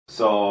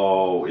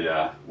So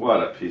yeah,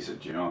 what a piece of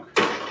junk.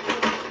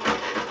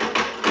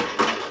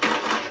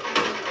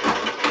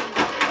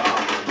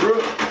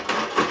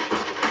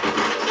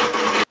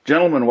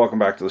 Gentlemen, welcome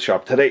back to the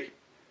shop. Today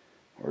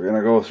we're going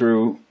to go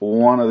through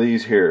one of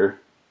these here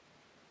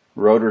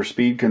rotor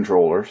speed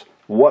controllers.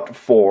 What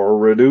for,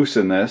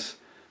 reducing this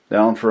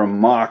down from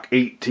Mach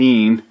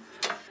 18.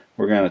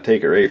 We're going to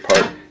take it right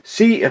apart,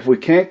 see if we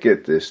can't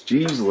get this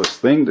Jesus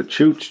thing to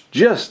chooch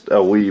just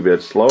a wee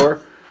bit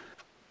slower.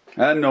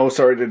 And no,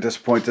 sorry to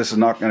disappoint, this is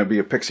not going to be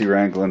a pixie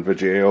wrangling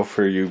video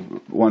for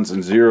you 1s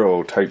and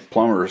 0 type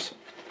plumbers.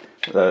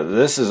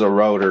 This is a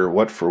router,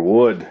 what for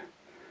wood.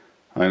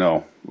 I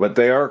know, but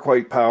they are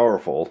quite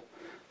powerful,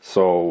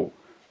 so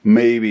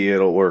maybe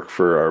it'll work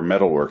for our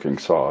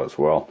metalworking saw as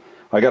well.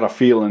 I got a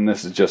feeling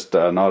this is just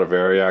not a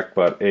variac,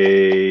 but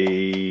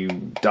a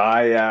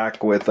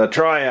diac with a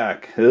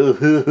triac.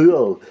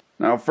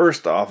 Now,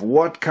 first off,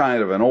 what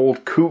kind of an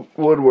old coot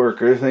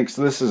woodworker thinks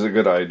this is a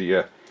good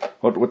idea?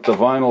 What with the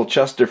vinyl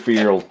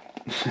Chesterfield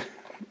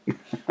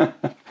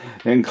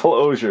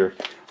enclosure?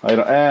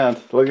 And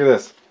look at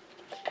this.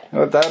 You know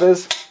what that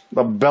is?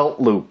 The belt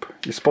loop.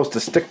 You're supposed to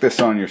stick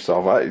this on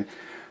yourself.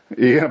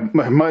 You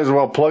might as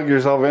well plug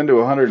yourself into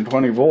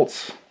 120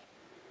 volts.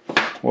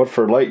 What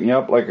for lighting you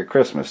up like a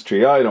Christmas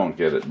tree? I don't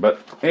get it. But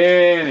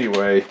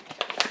anyway,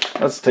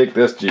 let's take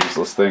this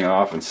useless thing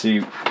off and see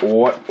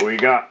what we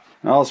got.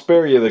 I'll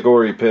spare you the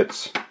gory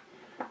pits.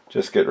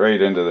 Just get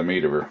right into the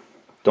meat of her.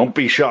 Don't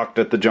be shocked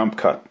at the jump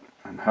cut.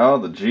 And how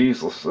the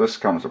Jesus this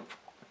comes up.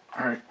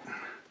 Alright.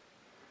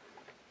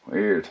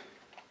 Weird.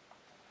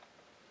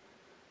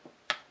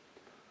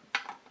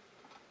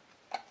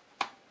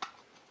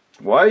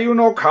 Why you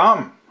no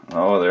come?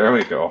 Oh, there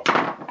we go.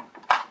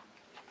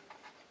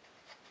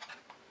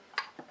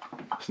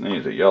 Just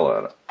need to yell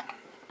at it.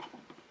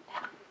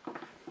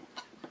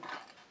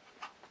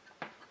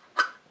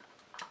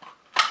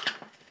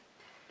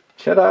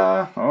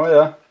 Ta-da! Oh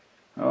yeah.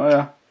 Oh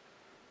yeah.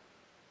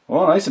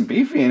 Oh, nice and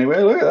beefy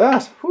anyway. Look at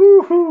that.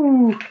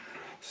 Woo-hoo!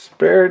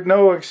 Spared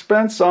no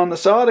expense on the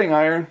soldering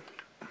iron.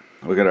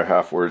 Look at our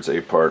half words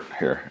A part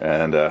here.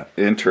 And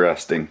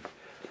interesting.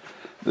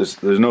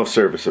 There's no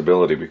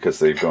serviceability because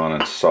they've gone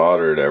and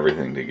soldered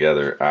everything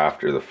together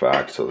after the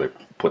fact. So they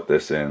put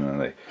this in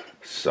and they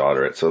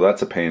solder it. So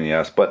that's a pain in the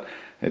ass. But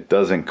it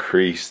does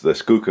increase the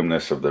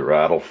skookumness of the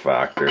rattle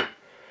factor.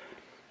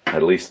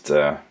 At least,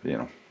 you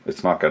know,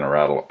 it's not going to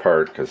rattle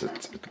apart because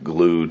it's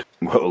glued,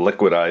 well,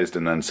 liquidized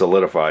and then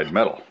solidified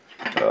metal.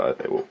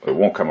 It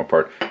won't come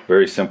apart.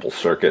 Very simple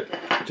circuit.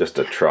 Just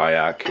a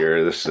triac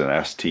here. This is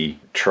an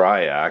ST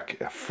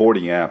triac,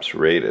 40 amps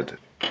rated.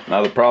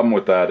 Now the problem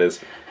with that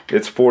is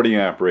it's 40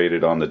 amp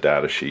rated on the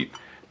data sheet.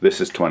 This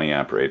is 20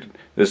 amp rated.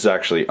 This is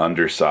actually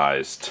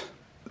undersized.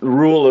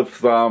 Rule of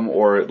thumb,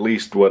 or at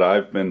least what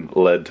I've been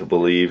led to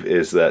believe,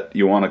 is that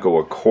you want to go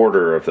a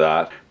quarter of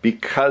that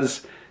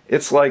because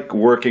it's like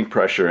working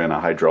pressure in a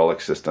hydraulic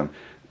system.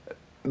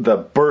 The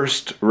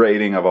burst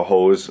rating of a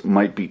hose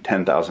might be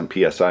 10,000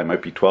 psi,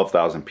 might be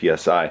 12,000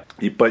 psi,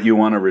 but you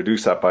want to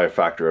reduce that by a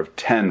factor of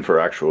 10 for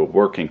actual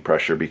working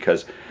pressure,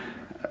 because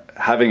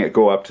having it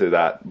go up to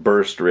that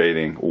burst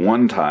rating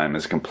one time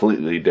is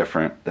completely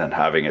different than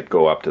having it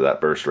go up to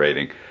that burst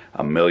rating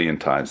a million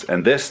times.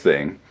 And this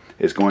thing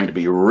is going to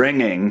be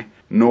ringing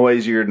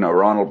noisier than a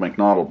Ronald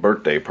McDonald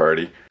birthday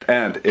party.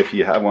 And if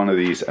you have one of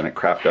these and it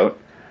crapped out,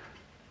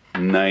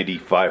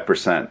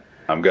 95%.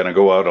 I'm going to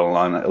go out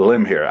on a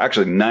limb here.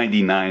 Actually,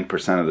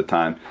 99% of the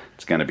time,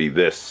 it's going to be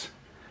this.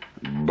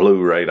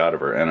 Blew right out of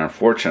her. And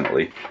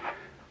unfortunately,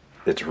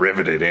 it's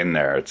riveted in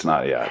there. It's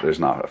not, yeah, there's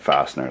not a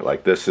fastener.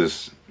 Like, this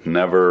is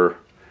never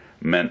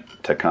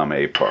meant to come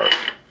apart.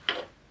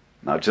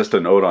 Now, just a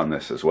note on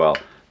this as well.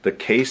 The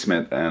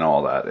casement and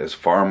all that is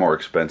far more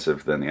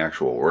expensive than the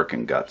actual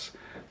working guts.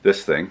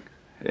 This thing,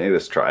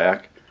 this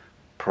triac,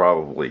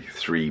 probably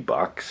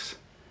 $3.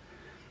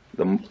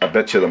 I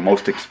bet you the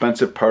most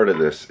expensive part of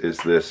this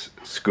is this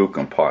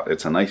skookum pot.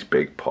 It's a nice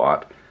big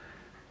pot.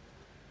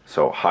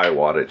 So high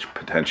wattage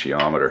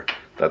potentiometer.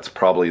 That's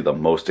probably the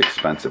most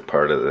expensive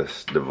part of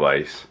this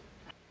device.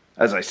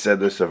 As I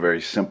said, this is a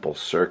very simple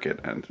circuit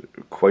and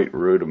quite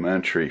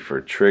rudimentary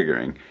for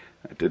triggering.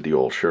 I did the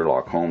old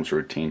Sherlock Holmes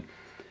routine.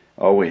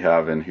 All we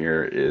have in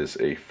here is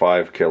a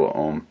 5 kilo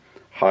ohm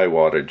high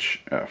wattage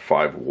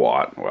 5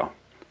 watt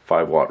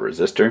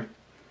resistor.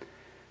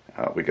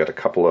 We got a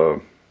couple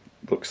of,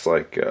 looks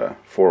like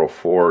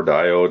 404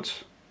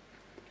 diodes.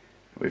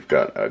 We've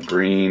got a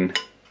green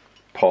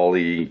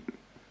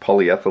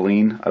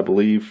polyethylene, I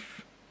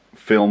believe,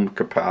 film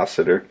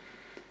capacitor,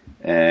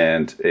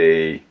 and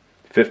a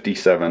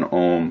 57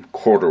 ohm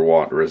quarter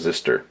watt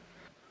resistor.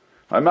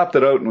 I mapped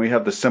it out and we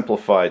have the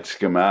simplified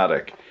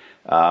schematic,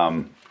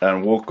 and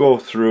we'll go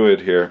through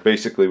it here.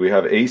 Basically, we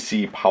have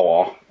AC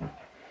power,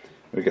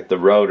 we get the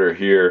router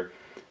here,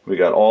 we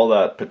got all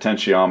that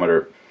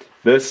potentiometer.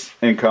 This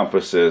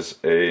encompasses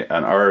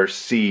an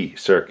RC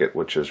circuit,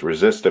 which is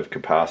resistive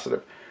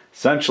capacitive.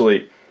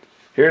 Essentially,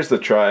 here's the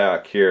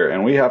triac here,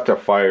 and we have to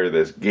fire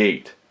this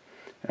gate.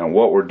 And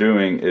what we're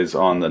doing is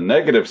on the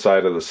negative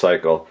side of the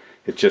cycle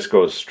it just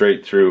goes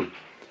straight through.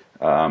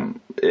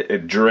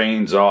 It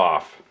drains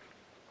off.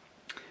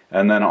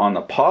 And then on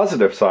the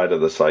positive side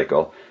of the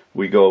cycle,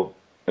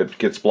 it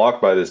gets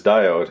blocked by this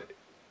diode.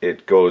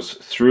 It goes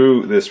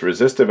through this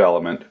resistive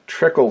element,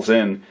 trickles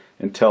in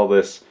until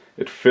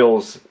it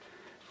fills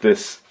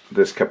this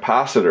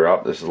capacitor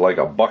up. This is like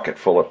a bucket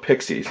full of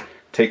pixies.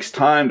 Takes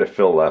time to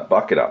fill that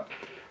bucket up.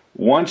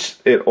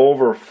 Once it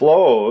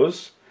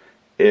overflows,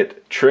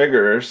 it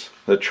triggers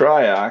the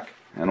triac,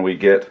 and we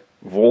get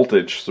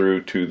voltage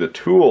through to the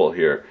tool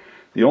here.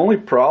 The only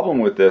problem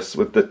with this,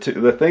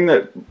 the thing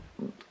that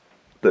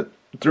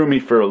threw me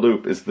for a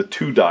loop, is the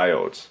two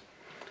diodes.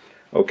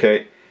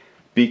 Okay,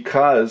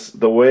 because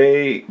the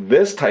way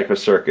this type of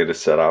circuit is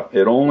set up,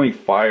 it only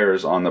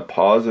fires on the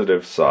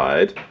positive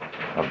side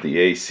of the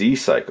AC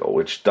cycle,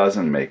 which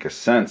doesn't make a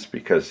sense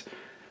because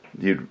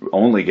you'd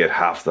only get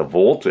half the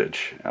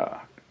voltage.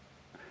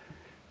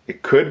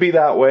 It could be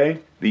that way.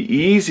 The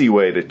easy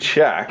way to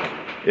check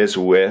is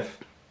with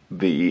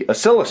the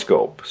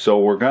oscilloscope. So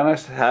we're going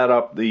to head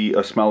up the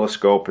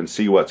oscilloscope and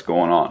see what's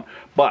going on.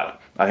 But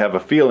I have a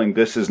feeling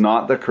this is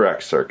not the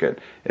correct circuit.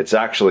 It's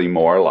actually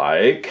more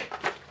like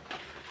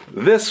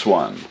this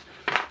one,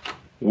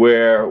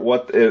 where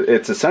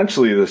it's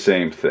essentially the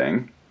same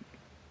thing.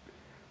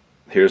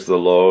 Here's the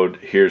load,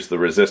 here's the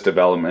resistive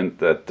element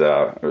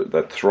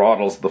that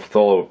throttles the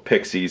flow of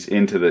pixies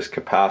into this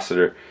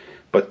capacitor.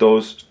 But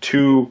those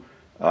two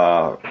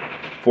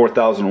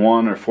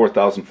 4001 or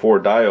 4004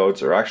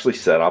 diodes are actually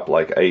set up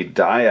like a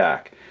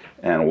diac.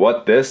 And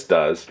what this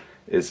does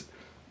is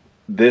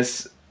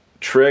this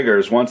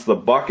triggers, once the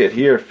bucket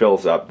here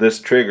fills up, this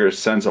triggers,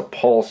 sends a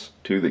pulse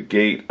to the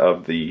gate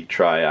of the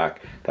triac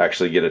to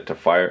actually get it to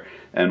fire.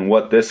 And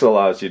what this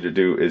allows you to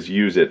do is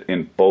use it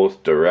in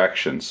both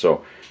directions.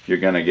 So you're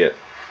going to get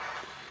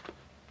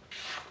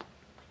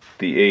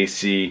the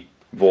AC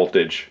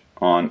voltage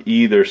on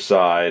either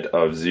side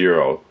of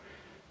 0.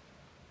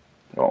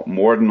 Well,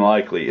 more than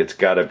likely it's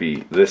got to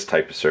be this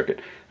type of circuit.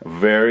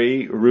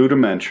 Very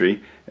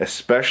rudimentary,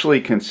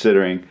 especially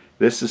considering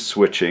this is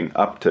switching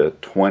up to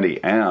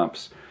 20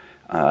 amps,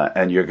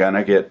 and you're going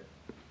to get,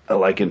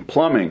 like in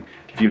plumbing,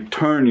 if you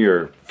turn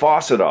your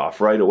faucet off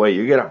right away,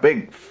 you get a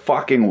big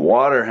fucking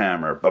water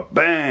hammer,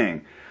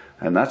 ba-bang!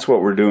 And that's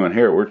what we're doing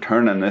here. We're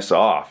turning this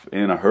off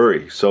in a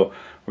hurry. So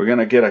we're going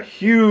to get a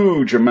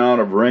huge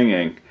amount of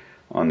ringing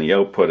on the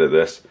output of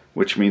this,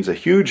 which means a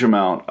huge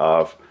amount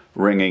of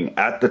ringing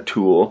at the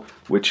tool,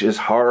 which is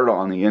hard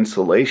on the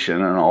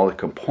insulation and all the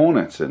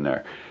components in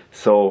there.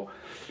 So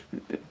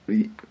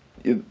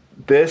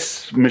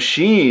this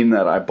machine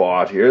that I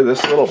bought here,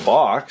 this little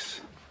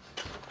box,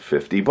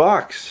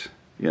 $50,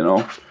 you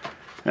know.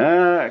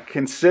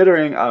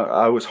 Considering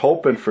I was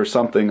hoping for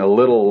something a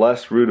little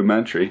less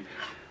rudimentary.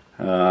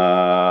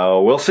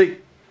 We'll see.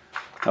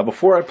 Now,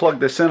 before I plug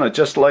this in, I'd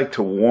just like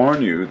to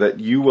warn you that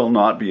you will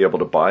not be able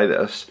to buy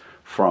this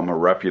from a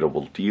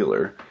reputable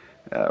dealer,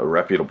 a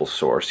reputable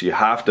source. You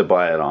have to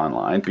buy it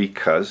online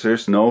because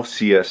there's no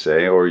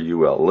CSA or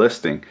UL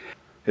listing.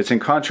 It's in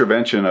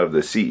contravention of the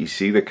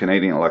CEC, the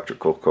Canadian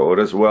Electrical Code,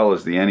 as well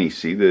as the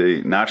NEC,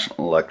 the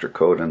National Electric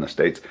Code in the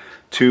States,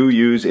 to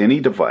use any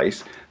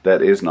device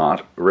that is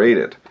not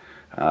rated.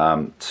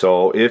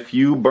 So if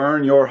you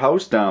burn your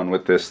house down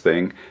with this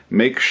thing,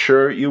 make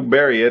sure you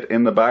bury it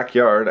in the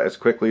backyard as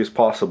quickly as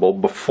possible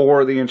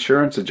before the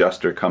insurance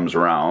adjuster comes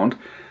around,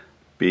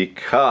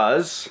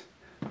 because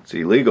it's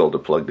illegal to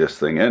plug this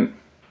thing in.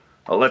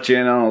 I'll let you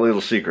in on a little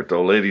secret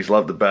though. Ladies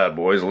love the bad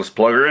boys. Let's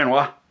plug her in,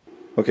 what?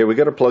 Okay, we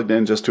got her plugged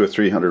in just to a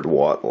 300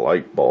 watt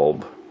light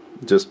bulb,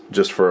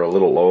 just for a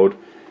little load,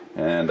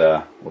 and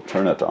we'll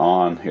turn it to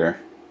on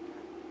here.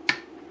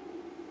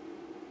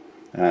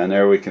 And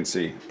there we can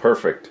see,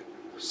 perfect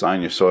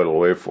sinusoidal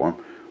waveform,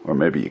 or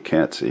maybe you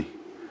can't see.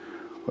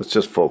 Let's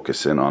just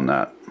focus in on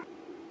that.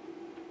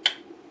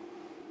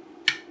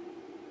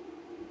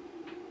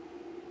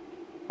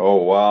 Oh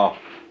wow.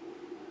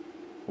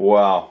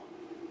 Wow.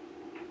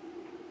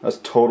 That's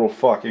total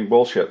fucking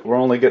bullshit. We're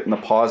only getting the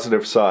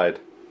positive side.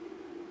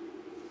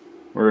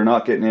 We're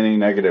not getting any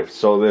negative.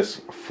 So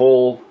this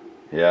full,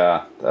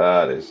 yeah,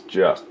 that is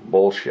just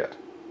bullshit.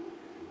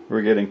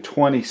 We're getting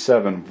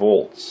 27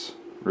 volts.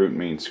 Root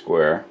mean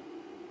square.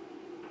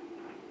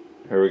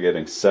 Here we're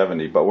getting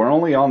 70, but we're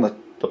only on the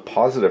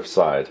positive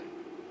side.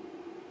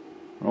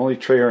 We're only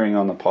triggering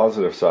on the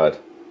positive side.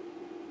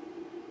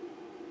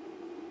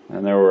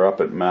 And there we're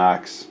up at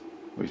max.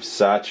 We've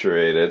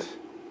saturated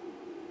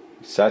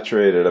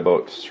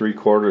about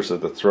 3/4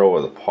 of the throw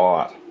of the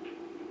pot.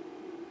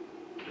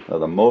 Now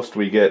the most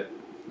we get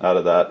out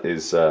of that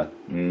is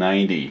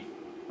 90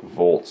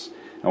 volts.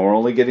 And we're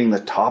only getting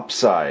the top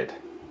side.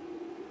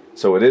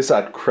 So it is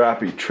that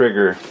crappy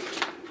trigger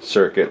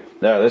circuit.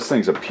 Yeah, this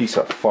thing's a piece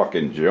of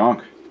fucking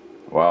junk.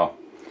 Wow.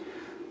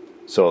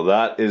 So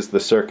that is the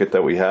circuit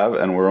that we have,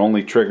 and we're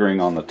only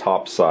triggering on the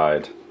top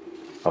side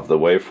of the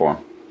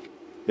waveform.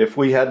 If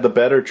we had the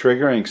better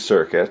triggering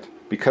circuit,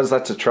 because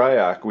that's a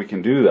triac, we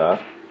can do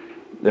that.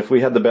 If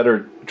we had the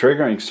better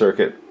triggering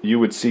circuit, you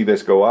would see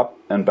this go up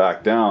and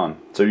back down.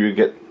 So you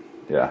get,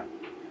 yeah.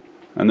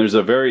 And there's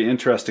a very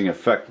interesting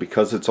effect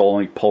because it's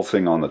only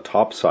pulsing on the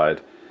top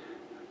side.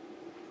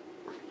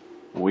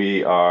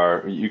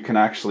 You can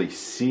actually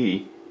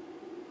see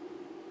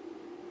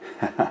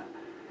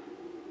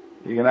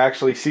you can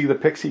actually see the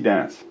pixie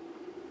dance.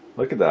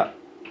 Look at that.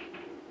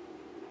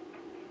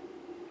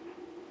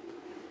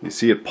 You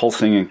see it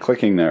pulsing and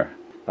clicking there.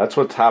 That's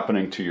what's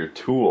happening to your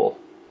tool.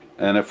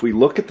 And if we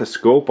look at the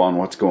scope on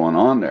what's going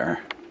on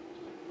there,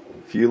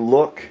 if you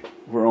look,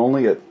 we're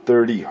only at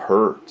 30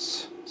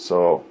 Hertz.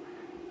 So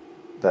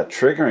that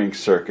triggering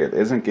circuit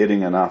isn't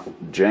getting enough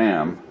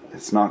jam.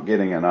 It's not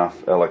getting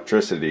enough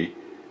electricity,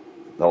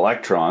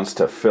 electrons,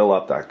 to fill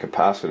up that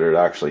capacitor to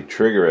actually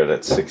trigger it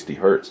at 60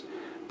 Hertz.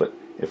 But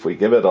if we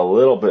give it a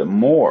little bit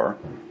more,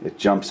 it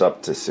jumps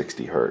up to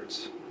 60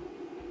 Hertz.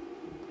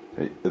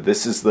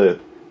 This is the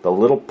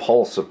little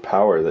pulse of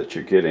power that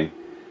you're getting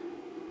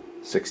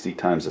 60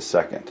 times a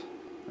second.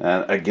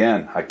 And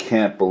again, I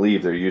can't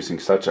believe they're using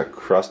such a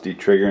crusty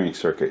triggering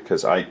circuit,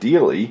 because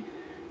ideally,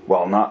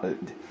 well, not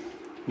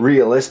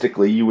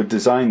realistically, you would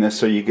design this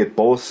so you get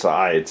both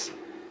sides.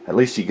 At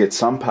least you get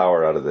some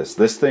power out of this.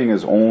 This thing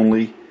is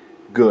only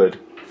good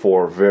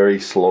for very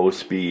slow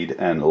speed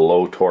and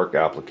low torque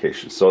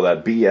applications. So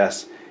that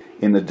BS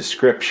in the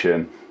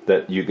description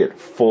that you get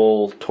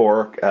full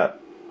torque at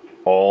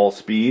all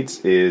speeds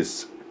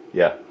is,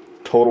 yeah,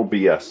 total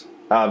BS.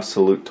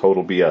 Absolute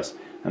total BS.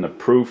 And the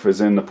proof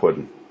is in the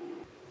pudding.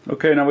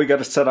 Okay, now we got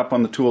to set up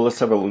on the tool. Let's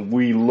have a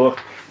wee look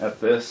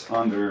at this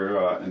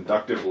under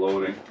inductive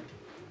loading.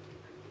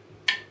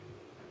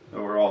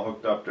 So we're all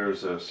hooked up.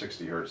 There's a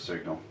 60 Hertz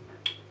signal.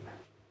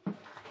 There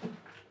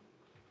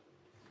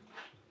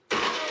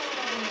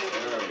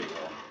we go.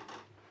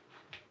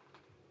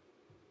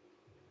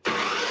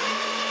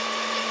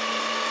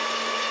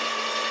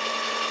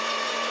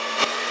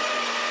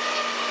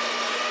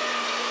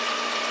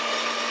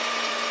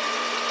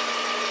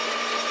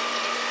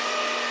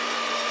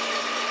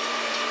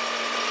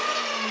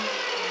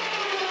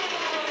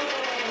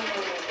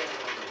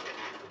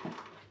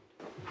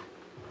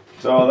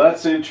 So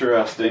that's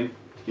interesting.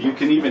 You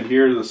can even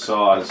hear the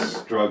saw is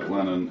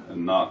struggling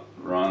and not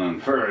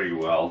running very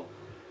well.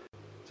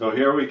 So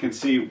here we can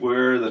see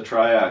where the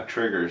triac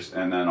triggers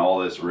and then all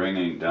this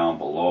ringing down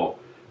below.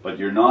 But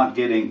you're not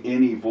getting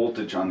any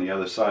voltage on the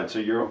other side. So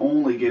you're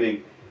only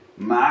getting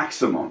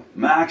maximum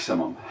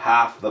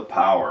half the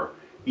power,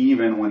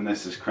 even when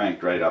this is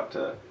cranked right up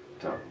to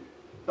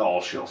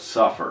all she'll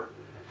suffer.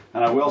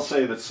 And I will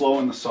say that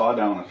slowing the saw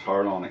down is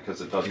hard on it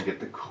because it doesn't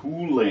get the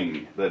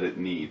cooling that it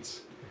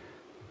needs.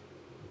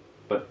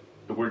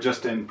 But we're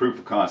just in proof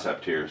of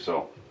concept here,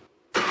 so.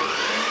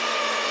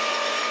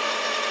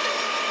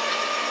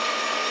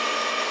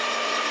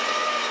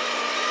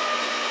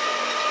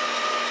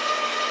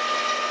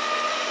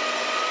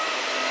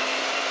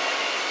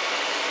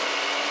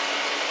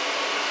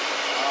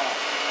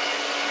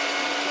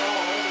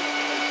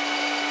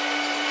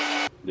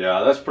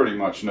 Yeah, that's pretty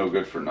much no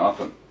good for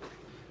nothing.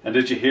 And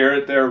did you hear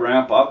it there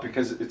ramp up?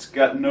 Because it's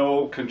got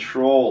no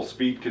control,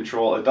 speed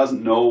control. It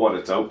doesn't know what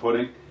it's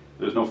outputting.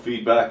 There's no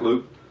feedback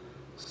loop.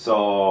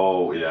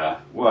 So yeah,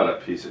 what a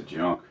piece of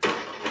junk.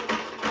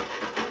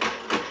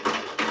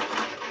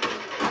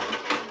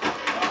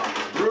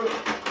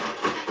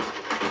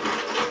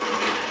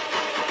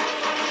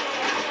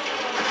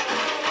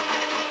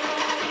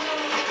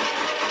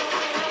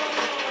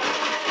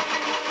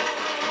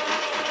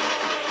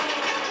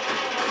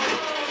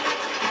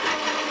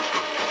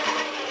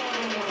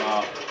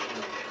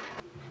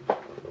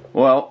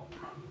 Well,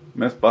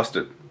 myth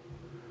busted.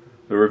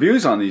 The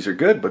reviews on these are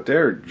good, but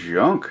they're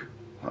junk.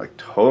 Like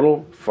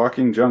total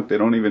fucking junk. They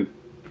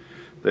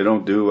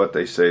don't do what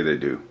they say they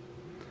do.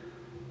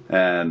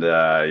 And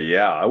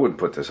yeah, I wouldn't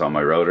put this on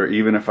my router,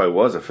 even if I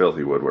was a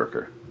filthy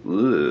woodworker.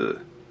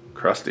 Ugh,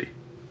 crusty.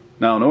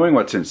 Now, knowing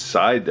what's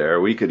inside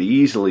there, we could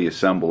easily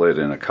assemble it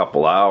in a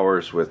couple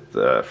hours with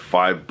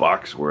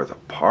 $5 worth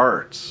of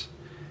parts.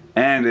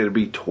 And it'd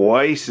be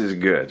twice as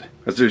good.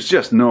 Because there's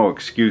just no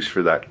excuse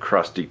for that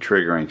crusty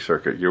triggering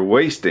circuit. You're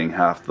wasting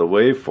half the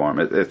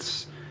waveform.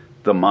 It's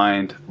the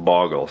mind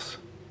boggles.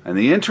 And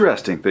the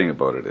interesting thing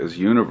about it is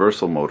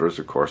universal motors,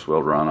 of course,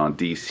 will run on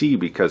DC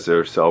because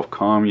they're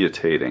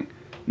self-commutating.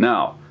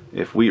 Now,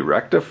 if we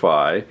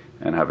rectify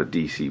and have a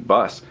DC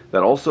bus,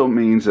 that also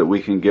means that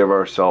we can give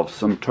ourselves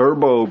some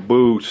turbo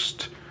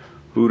boost.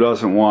 Who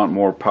doesn't want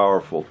more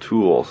powerful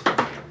tools?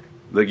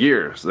 The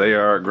gears, they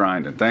are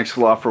grinding. Thanks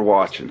a lot for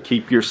watching.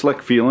 Keep your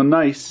slick feeling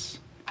nice.